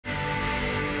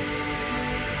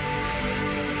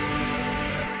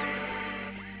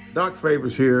Doc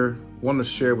Favors here. Want to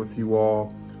share with you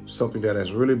all something that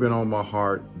has really been on my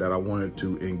heart that I wanted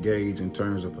to engage in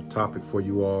terms of a topic for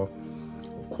you all.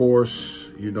 Of course,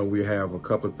 you know, we have a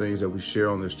couple of things that we share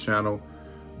on this channel,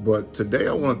 but today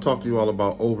I want to talk to you all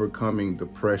about overcoming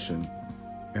depression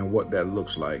and what that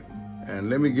looks like. And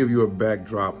let me give you a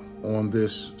backdrop on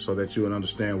this so that you can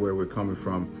understand where we're coming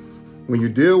from. When you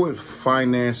deal with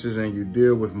finances and you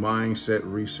deal with mindset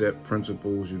reset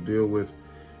principles, you deal with,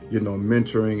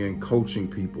 mentoring and coaching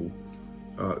people,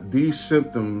 these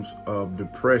symptoms of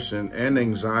depression and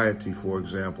anxiety, for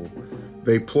example,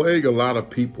 they plague a lot of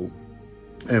people,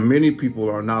 and many people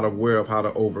are not aware of how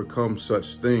to overcome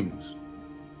such things.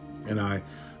 And I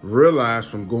realized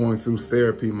from going through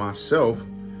therapy myself,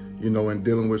 and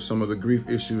dealing with some of the grief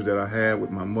issues that I had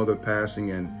with my mother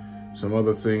passing and some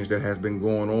other things that has been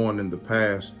going on in the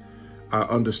past, I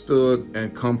understood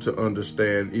and come to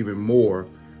understand even more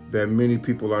that many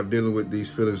people are dealing with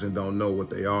these feelings and don't know what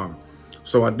they are.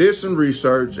 So I did some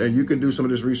research, and you can do some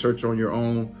of this research on your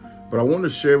own, but I want to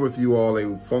share with you all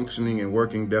a functioning and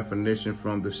working definition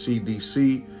from the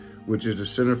CDC, which is the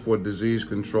Center for Disease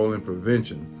Control and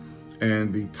Prevention.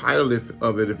 And the title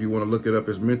of it, if you want to look it up,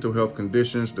 is Mental Health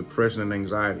Conditions, Depression, and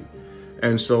Anxiety.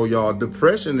 And so, y'all,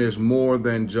 depression is more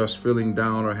than just feeling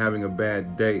down or having a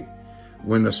bad day.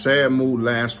 When a sad mood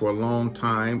lasts for a long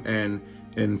time and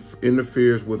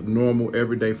interferes with normal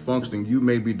everyday functioning, you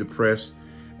may be depressed.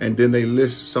 And then they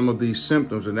list some of these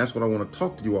symptoms, and that's what I want to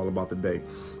talk to you all about today,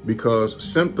 because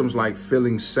symptoms like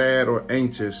feeling sad or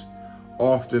anxious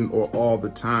often or all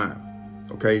the time.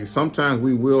 Okay, sometimes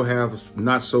we will have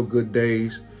not so good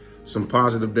days, some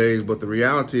positive days, but the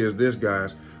reality is this,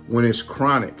 guys: when it's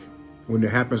chronic, when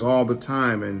it happens all the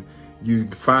time, and you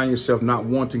find yourself not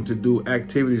wanting to do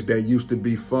activities that used to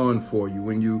be fun for you,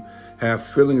 when you have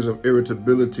feelings of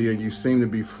irritability and you seem to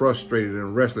be frustrated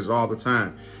and restless all the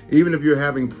time, even if you're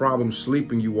having problems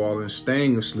sleeping, you all, and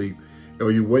staying asleep,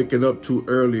 or you waking up too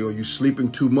early, or you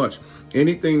sleeping too much,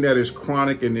 anything that is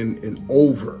chronic and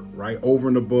over, right, over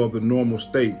and above the normal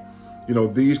state,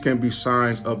 these can be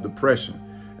signs of depression.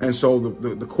 And so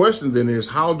the question then is,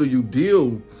 how do you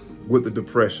deal with the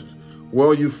depression?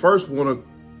 Well, you first want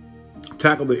to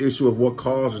tackle the issue of what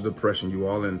causes depression, you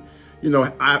all. And,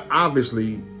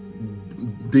 obviously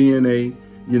DNA,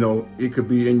 it could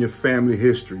be in your family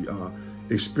history,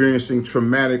 experiencing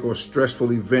traumatic or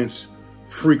stressful events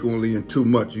frequently and too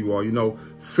much, you all,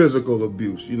 physical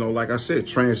abuse, like I said,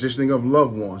 transitioning of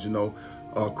loved ones,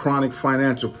 chronic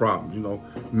financial problems,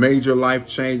 major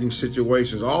life-changing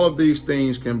situations. All of these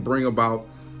things can bring about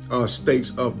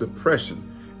states of depression.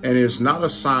 And it's not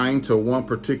assigned to one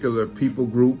particular people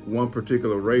group, one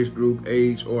particular race group,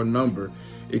 age, or number.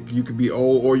 You could be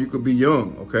old or you could be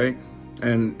young, okay?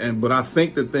 But I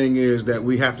think the thing is that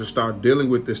we have to start dealing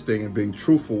with this thing and being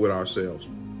truthful with ourselves.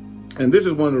 And this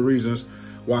is one of the reasons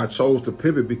why I chose to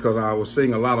pivot, because I was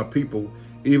seeing a lot of people,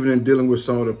 even in dealing with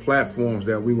some of the platforms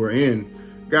that we were in,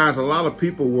 guys, a lot of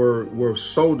people were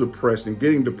so depressed and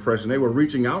getting depressed, and they were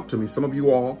reaching out to me. Some of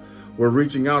you all were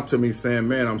reaching out to me saying,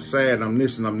 man, I'm sad, I'm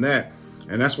this and I'm that.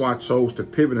 And that's why I chose to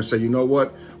pivot and say, you know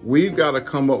what? We've got to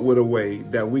come up with a way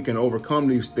that we can overcome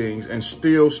these things and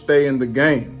still stay in the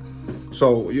game.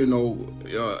 So,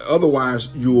 otherwise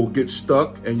you will get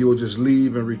stuck and you'll just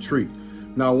leave and retreat.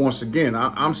 Now, once again,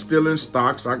 I'm still in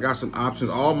stocks. I got some options.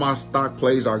 All my stock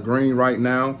plays are green right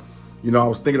now. I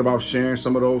was thinking about sharing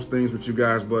some of those things with you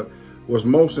guys, but what's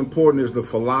most important is the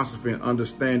philosophy and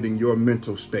understanding your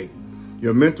mental state.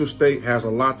 Your mental state has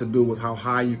a lot to do with how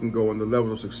high you can go and the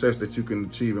level of success that you can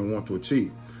achieve and want to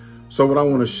achieve. So what I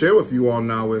want to share with you all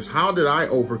now is, how did I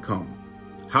overcome?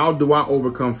 How do I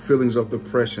overcome feelings of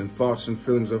depression, thoughts and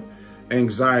feelings of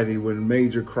anxiety when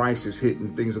major crisis hit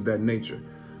and things of that nature?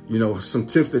 Some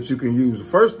tips that you can use. The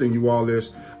first thing, you all,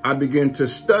 is I begin to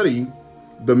study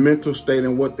the mental state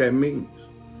and what that means.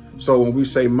 So when we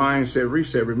say mindset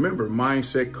reset, remember,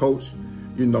 mindset coach,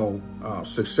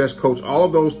 success coach, all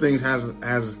of those things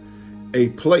has a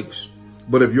place.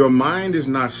 But if your mind is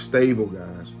not stable,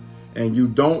 guys, and you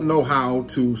don't know how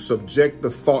to subject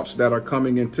the thoughts that are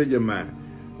coming into your mind,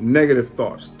 negative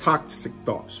thoughts, toxic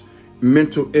thoughts,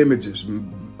 mental images,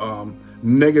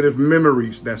 negative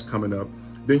memories that's coming up,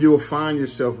 then you will find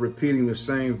yourself repeating the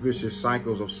same vicious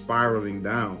cycles of spiraling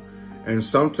down. And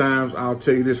sometimes I'll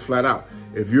tell you this flat out: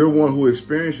 if you're one who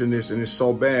experiencing this and it's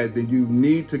so bad, then you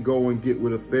need to go and get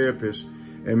with a therapist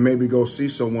and maybe go see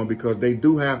someone, because they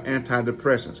do have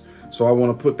antidepressants. So I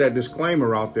want to put that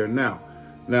disclaimer out there now.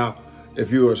 Now, if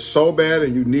you are so bad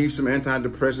and you need some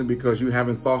antidepressant because you're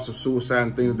having thoughts of suicide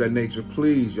and things of that nature,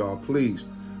 please, y'all, please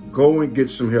go and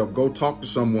get some help. Go talk to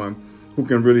someone who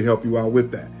can really help you out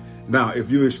with that. Now,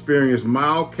 if you experience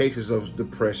mild cases of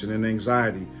depression and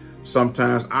anxiety,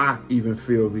 sometimes I even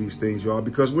feel these things, y'all,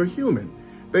 because we're human.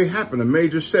 They happen, a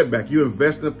major setback. You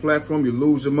invest in a platform, you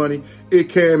lose your money. It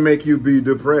can make you be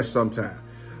depressed sometimes.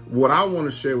 What I want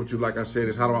to share with you, like I said,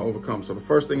 is how do I overcome? So the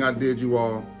first thing I did, you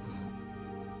all,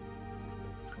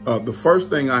 the first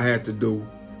thing I had to do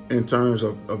in terms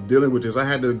of dealing with this, I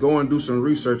had to go and do some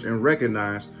research and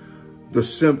recognize the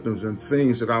symptoms and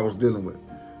things that I was dealing with.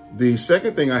 The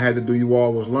second thing I had to do, you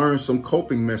all, was learn some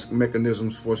coping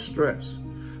mechanisms for stress.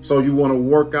 So you want to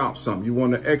work out something, you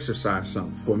want to exercise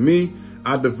something. For me,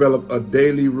 I developed a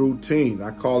daily routine.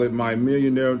 I call it my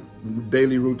millionaire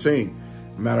daily routine.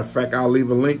 Matter of fact, I'll leave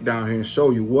a link down here and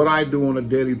show you what I do on a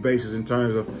daily basis in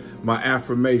terms of my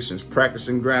affirmations,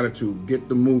 practicing gratitude, get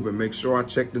the moving, make sure I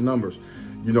check the numbers,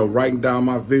 you know, writing down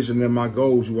my vision and my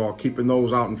goals, you all, keeping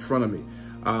those out in front of me.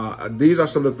 These are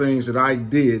some of the things that I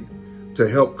did to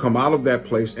help come out of that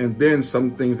place, and then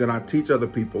some things that I teach other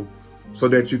people so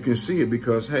that you can see it,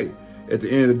 because, hey, at the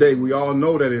end of the day, we all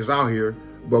know that it's out here,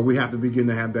 but we have to begin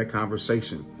to have that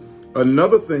conversation.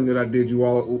 Another thing that I did, you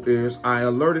all, is I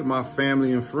alerted my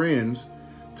family and friends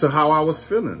to how I was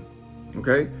feeling,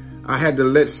 okay? I had to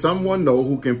let someone know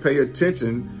who can pay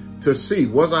attention to see,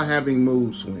 was I having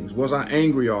mood swings? Was I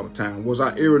angry all the time? Was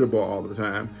I irritable all the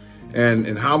time?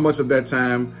 And how much of that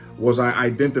time was I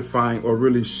identifying or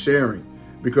really sharing?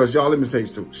 Because, y'all, let me tell you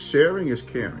something, sharing is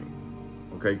caring,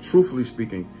 okay? Truthfully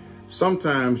speaking,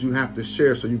 sometimes you have to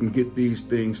share so you can get these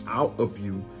things out of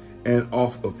you and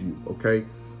off of you, okay?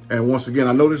 And once again,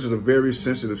 I know this is a very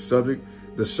sensitive subject.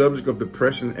 The subject of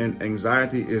depression and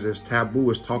anxiety is as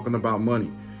taboo as talking about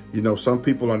money. You know, some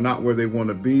people are not where they want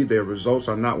to be. Their results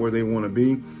are not where they want to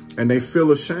be, and they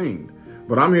feel ashamed.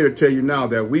 But I'm here to tell you now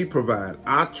that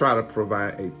I try to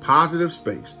provide a positive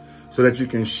space so that you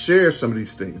can share some of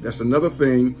these things. That's another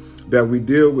thing that we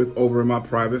deal with over in my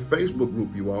private Facebook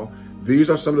group, you all. These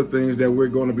are some of the things that we're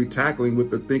going to be tackling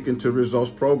with the Thinking to Results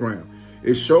program.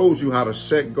 It shows you how to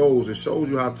set goals. It shows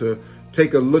you how to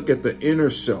take a look at the inner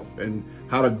self and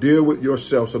how to deal with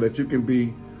yourself so that you can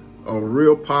be a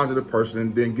real positive person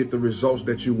and then get the results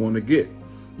that you want to get.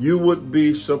 You would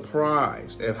be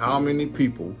surprised at how many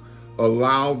people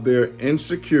allow their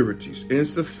insecurities,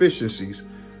 insufficiencies,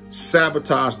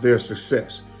 sabotage their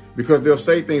success. Because they'll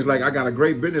say things like, I got a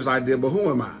great business idea, but who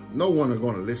am I? No one is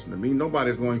going to listen to me.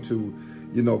 Nobody's going to,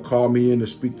 you know, call me in to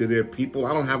speak to their people.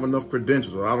 I don't have enough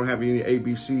credentials, or I don't have any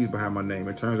ABCs behind my name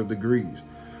in terms of degrees.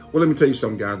 Well, let me tell you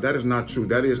something, guys. That is not true.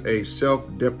 That is a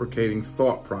self-deprecating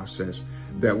thought process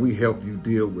that we help you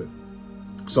deal with.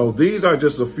 So these are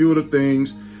just a few of the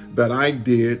things that I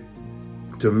did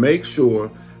to make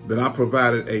sure that I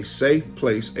provided a safe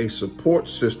place, a support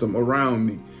system around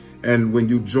me. And when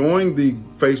you join the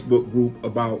Facebook group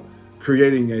about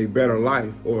creating a better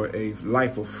life or a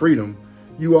life of freedom,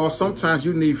 sometimes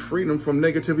you need freedom from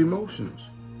negative emotions.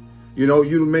 You know,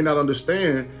 you may not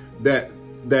understand that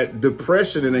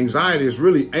depression and anxiety is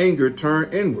really anger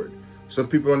turned inward. Some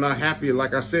people are not happy,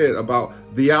 like I said, about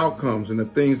the outcomes and the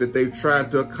things that they've tried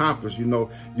to accomplish. You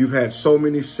know, you've had so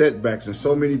many setbacks and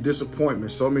so many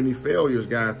disappointments, so many failures,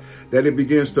 guys, that it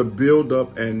begins to build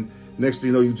up, and next thing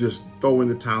you know, you just throw in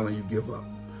the towel and you give up.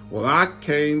 Well, I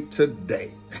came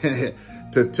today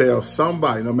to tell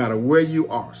somebody, no matter where you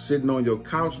are, sitting on your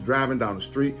couch, driving down the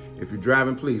street. If you're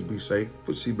driving, please be safe.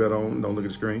 Put your seatbelt on. Don't look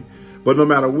at the screen. But no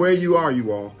matter where you are,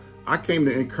 you all, I came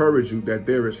to encourage you that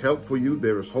there is help for you.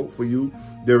 There is hope for you.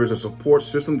 There is a support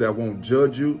system that won't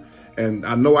judge you. And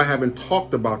I know I haven't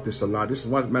talked about this a lot. This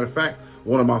is, as a matter of fact,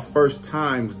 one of my first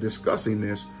times discussing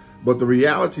this. But the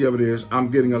reality of it is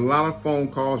I'm getting a lot of phone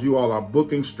calls. You all are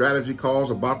booking strategy calls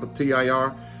about the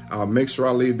TIR. I'll make sure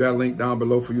I leave that link down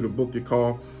below for you to book your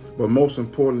call. But most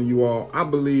importantly, you all, I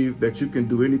believe that you can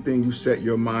do anything you set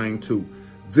your mind to.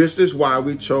 This is why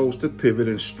we chose to pivot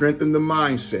and strengthen the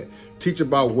mindset. Teach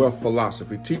about wealth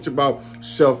philosophy. Teach about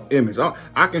self-image.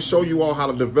 I can show you all how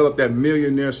to develop that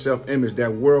millionaire self-image,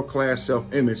 that world-class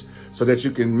self-image, so that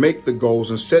you can make the goals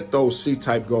and set those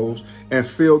C-type goals and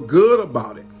feel good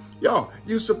about it. Y'all,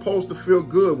 you're supposed to feel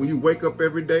good when you wake up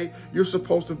every day. You're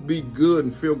supposed to be good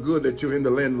and feel good that you're in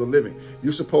the land of the living.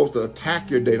 You're supposed to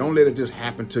attack your day. Don't let it just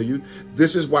happen to you.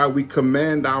 This is why we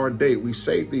command our day. We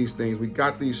say these things. We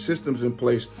got these systems in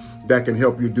place that can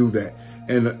help you do that.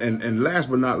 And last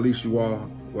but not least, you all,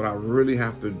 what I really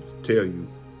have to tell you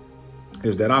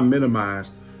is that I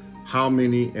minimized how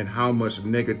many and how much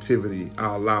negativity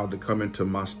I allowed to come into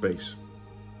my space.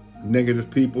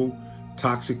 Negative people,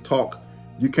 toxic talk.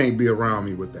 You can't be around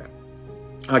me with that.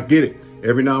 I get it.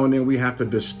 Every now and then we have to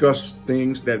discuss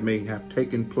things that may have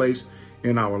taken place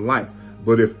in our life.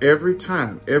 But if every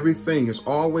time, everything is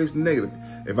always negative,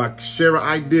 if I share an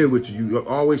idea with you, you're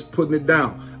always putting it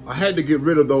down. I had to get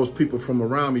rid of those people from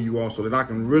around me, you all, so that I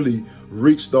can really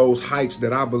reach those heights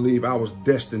that I believe I was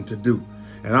destined to do.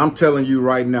 And I'm telling you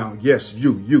right now, yes,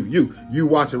 you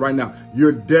watch it right now.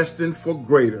 You're destined for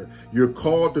greater. You're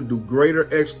called to do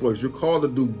greater exploits. You're called to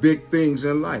do big things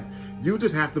in life. You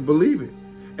just have to believe it.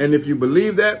 And if you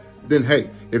believe that, then hey,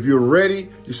 if you're ready,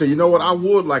 you say, you know what, I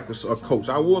would like a coach.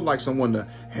 I would like someone to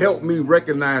help me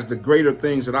recognize the greater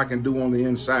things that I can do on the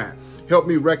inside. Help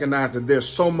me recognize that there's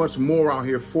so much more out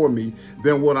here for me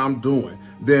than what I'm doing.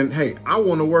 Then, hey, I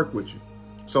want to work with you.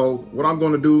 So what I'm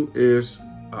going to do is,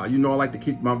 you know, I like to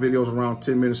keep my videos around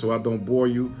 10 minutes so I don't bore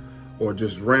you or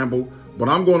just ramble. But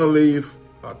I'm going to leave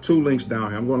 2 links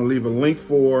down here. I'm going to leave a link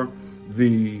for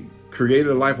the Create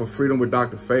a Life of Freedom with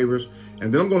Dr. Favors.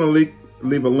 And then I'm going to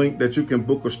leave a link that you can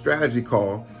book a strategy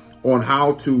call on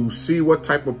how to see what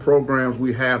type of programs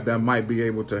we have that might be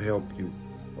able to help you.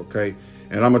 Okay.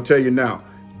 And I'm going to tell you now,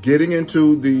 getting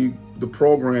into the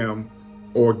program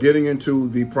or getting into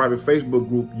the private Facebook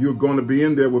group, you're going to be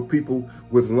in there with people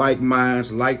with like minds,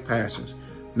 like passions.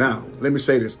 Now, let me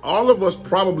say this. All of us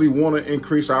probably want to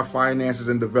increase our finances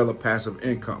and develop passive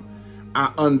income.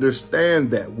 I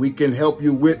understand that. We can help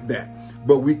you with that,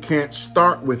 but we can't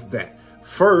start with that.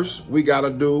 First, we got to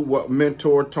do what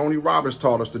mentor Tony Robbins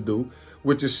taught us to do,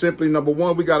 which is simply, number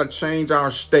one, we got to change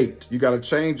our state. You got to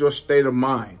change your state of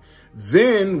mind.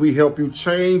 Then we help you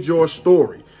change your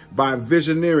story by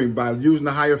visioneering, by using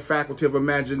the higher faculty of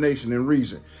imagination and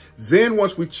reason. Then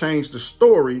once we change the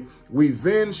story, we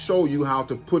then show you how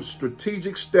to put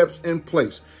strategic steps in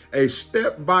place, a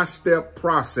step-by-step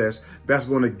process that's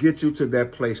going to get you to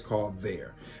that place called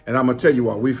there. And I'm going to tell you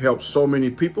what, we've helped so many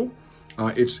people.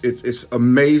 It's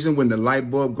amazing when the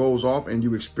light bulb goes off and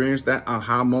you experience that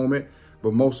aha moment.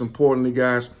 But most importantly,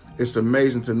 guys, it's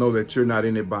amazing to know that you're not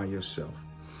in it by yourself.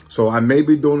 So I may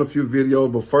be doing a few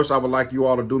videos, but first I would like you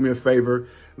all to do me a favor.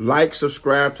 Like,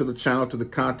 subscribe to the channel, to the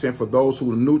content. For those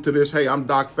who are new to this, hey, I'm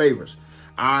Doc Favors.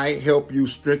 I help you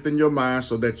strengthen your mind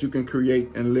so that you can create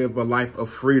and live a life of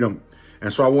freedom.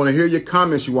 And so I want to hear your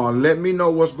comments, you all. Let me know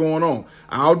what's going on.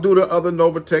 I'll do the other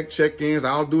Novatech check-ins.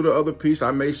 I'll do the other piece.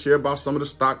 I may share about some of the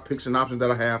stock picks and options that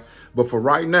I have. But for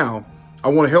right now, I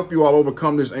want to help you all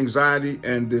overcome this anxiety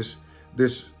and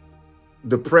this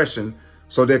depression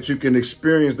so that you can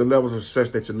experience the levels of success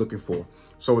that you're looking for.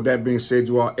 So with that being said,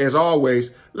 you all, as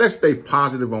always, let's stay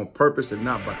positive on purpose and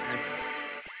not by accident.